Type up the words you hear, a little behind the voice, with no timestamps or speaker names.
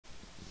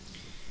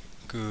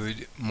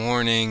Good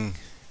morning,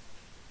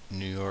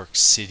 New York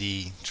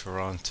City,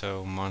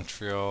 Toronto,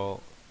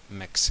 Montreal,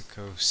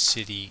 Mexico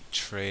City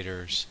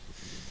traders.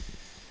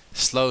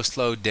 Slow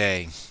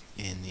day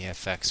in the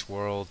FX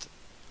world.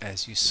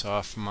 As you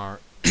saw from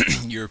our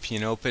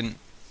European Open,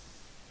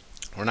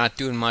 we're not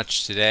doing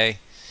much today.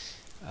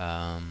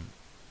 We're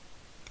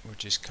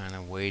just kind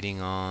of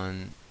waiting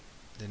on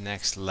the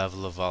next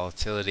level of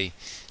volatility.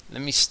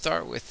 Let me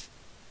start with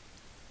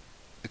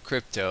the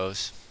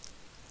cryptos,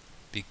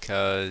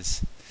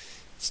 because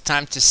it's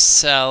time to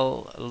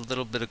sell a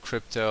little bit of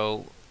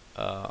crypto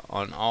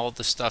on all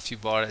the stuff you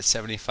bought at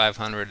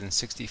 7,500 and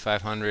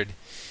 6,500.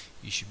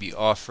 You should be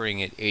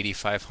offering at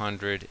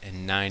 8,500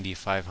 and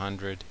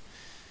 9,500,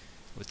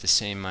 with the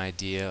same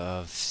idea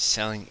of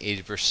selling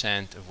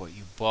 80% of what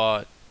you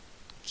bought,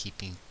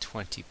 keeping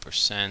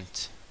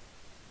 20%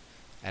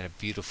 at a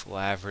beautiful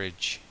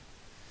average.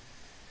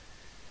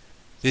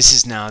 This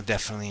is now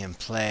definitely in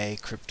play.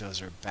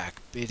 Cryptos are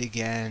back bid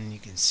again. You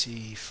can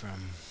see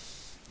from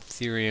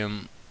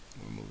Ethereum,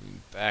 we're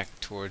moving back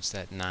towards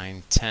that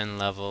 910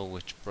 level,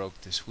 which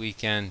broke this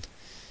weekend.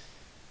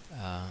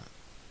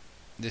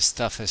 This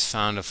stuff has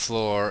found a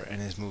floor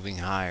and is moving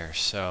higher,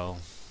 so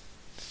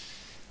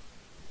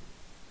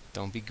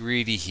don't be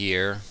greedy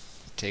here.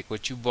 Take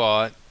what you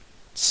bought,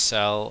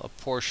 sell a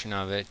portion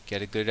of it,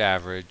 get a good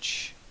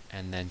average,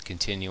 and then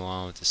continue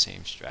on with the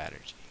same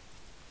strategy.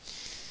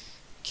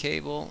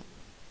 Cable,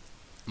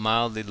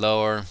 mildly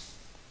lower.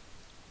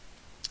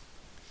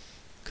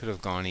 Could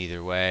have gone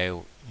either way.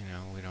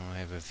 We don't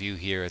have a view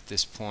here at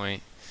this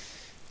point.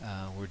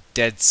 We're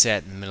dead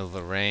set in the middle of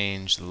the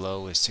range. The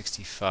low is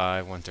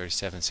 65,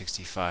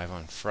 137.65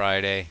 on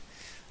Friday.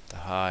 The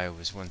high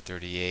was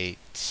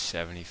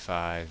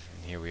 138.75,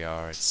 and here we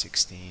are at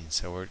 16.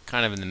 So we're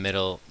kind of in the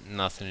middle,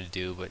 nothing to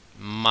do, but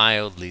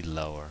mildly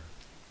lower.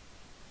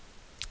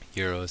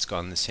 Euro has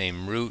gone the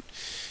same route.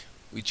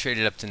 We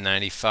traded up to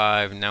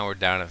 95, now we're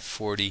down at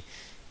 40.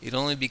 It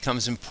only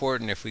becomes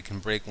important if we can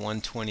break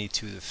 120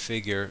 to the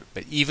figure,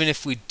 but even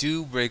if we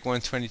do break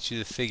 120 to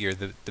the figure,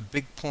 the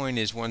big point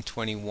is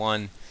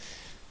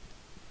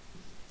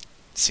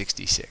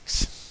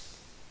 121.66.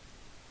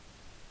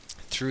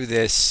 Through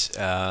this,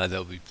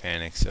 there'll be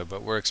panic.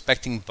 But we're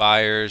expecting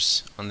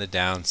buyers on the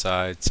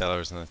downside,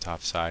 sellers on the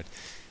top side.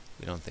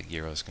 We don't think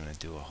Euro's going to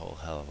do a whole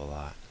hell of a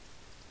lot.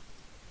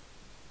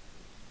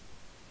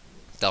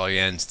 Dollar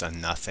yen's done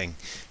nothing.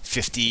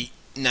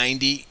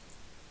 50.90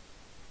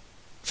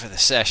 for the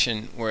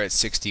session. We're at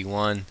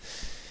 61.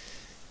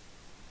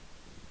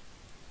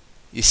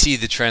 You see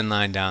the trend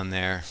line down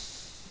there.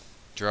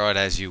 Draw it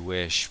as you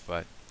wish,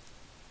 but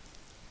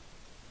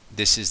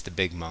this is the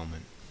big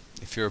moment.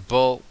 If you're a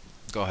bull,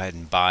 go ahead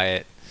and buy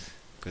it.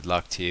 Good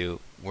luck to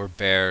you. We're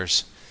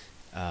bears,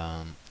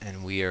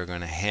 and we are going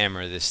to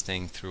hammer this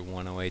thing through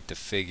 108 the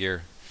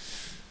figure,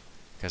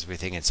 because we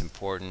think it's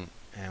important.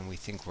 And we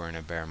think we're in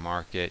a bear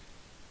market,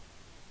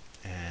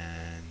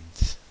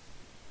 and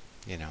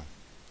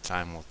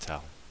time will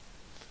tell.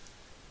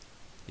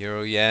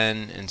 Euro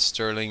yen and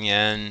sterling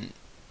yen,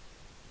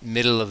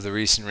 middle of the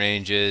recent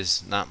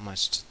ranges, not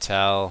much to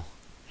tell.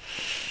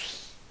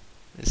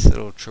 This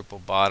little triple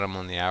bottom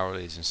on the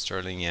hourlies in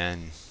sterling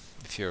yen,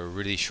 if you're a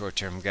really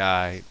short-term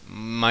guy,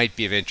 might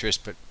be of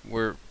interest, but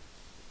we're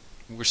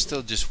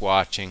still just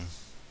watching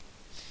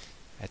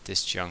at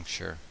this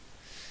juncture,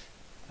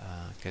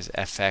 because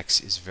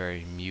FX is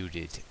very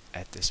muted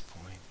at this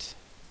point.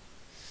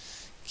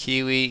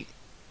 Kiwi,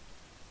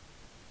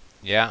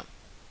 yeah,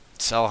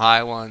 sell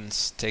high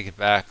ones, take it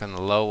back on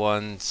the low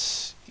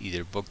ones,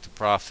 either book the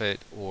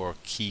profit or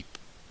keep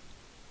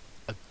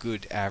a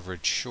good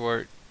average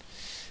short.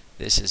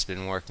 This has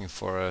been working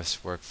for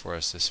us, worked for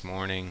us this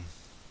morning,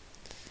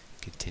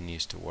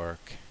 continues to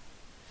work.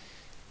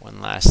 One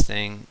last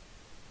thing,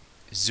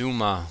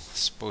 Zuma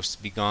supposed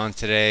to be gone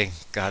today.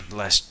 God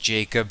bless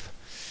Jacob.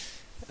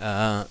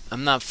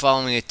 I'm not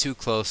following it too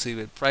closely,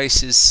 but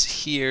prices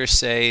here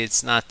say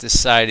it's not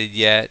decided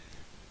yet.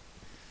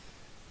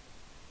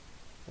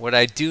 What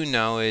I do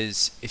know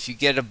is if you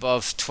get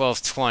above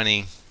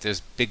 1220, there's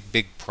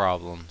big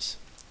problems.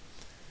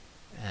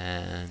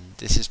 And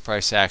this is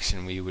price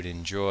action we would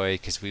enjoy,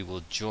 because we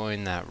will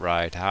join that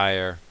ride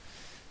higher.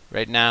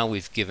 Right now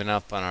we've given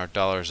up on our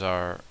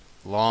 $ZAR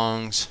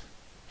longs.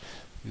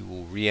 We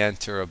will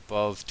re-enter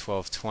above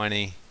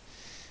 1220.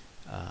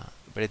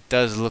 But it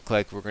does look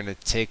like we're going to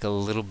take a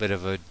little bit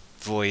of a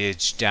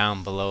voyage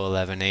down below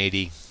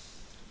 1180,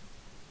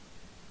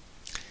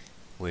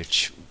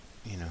 which,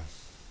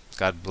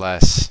 God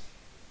bless.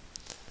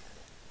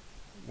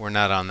 We're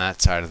not on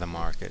that side of the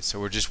market,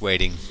 so we're just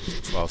waiting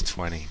for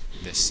 1220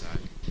 this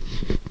side.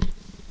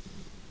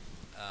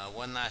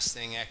 One last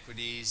thing,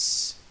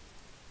 equities.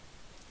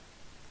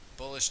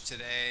 Bullish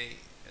today,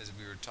 as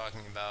we were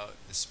talking about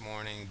this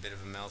morning, a bit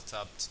of a melt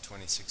up to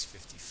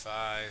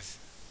 26.55.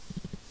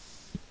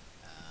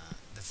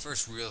 The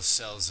first real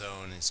sell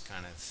zone is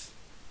kind of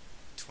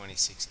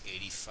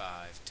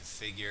 26.85 to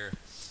figure,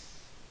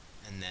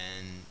 and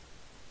then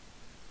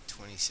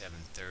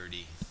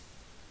 27.30.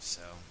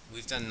 So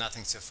we've done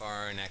nothing so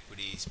far in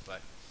equities,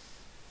 but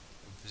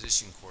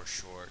position course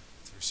short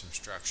through some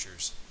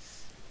structures.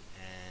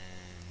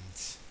 And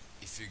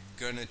if you're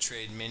gonna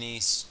trade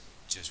minis,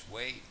 just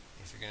wait.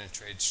 If you're gonna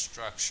trade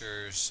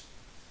structures,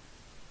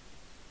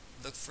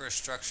 look for a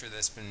structure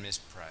that's been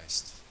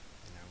mispriced.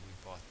 You know, we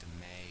bought the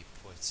May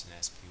puts in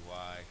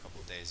SPY a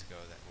couple days ago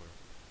that were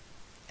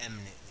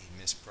eminently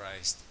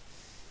mispriced.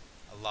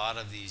 A lot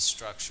of these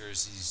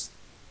structures,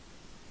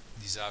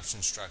 these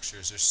option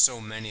structures, there's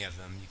so many of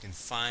them. You can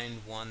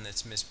find one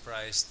that's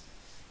mispriced,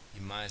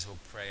 you might as well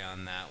prey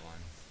on that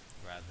one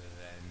rather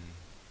than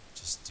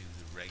just do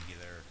the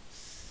regular,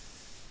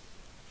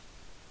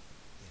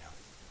 you know,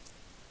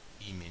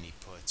 E-mini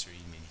puts or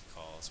E-mini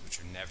calls, which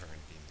are never going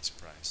to be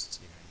mispriced.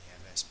 You know, you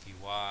have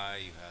SPY,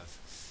 you have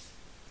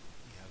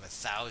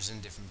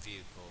 1,000 different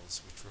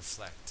vehicles which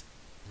reflect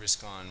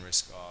risk on,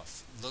 risk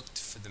off. Look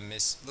for the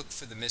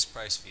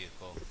mispriced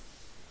vehicle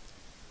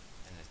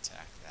and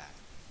attack that.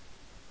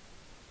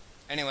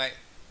 Anyway,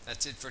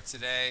 that's it for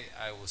today.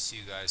 I will see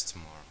you guys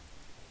tomorrow.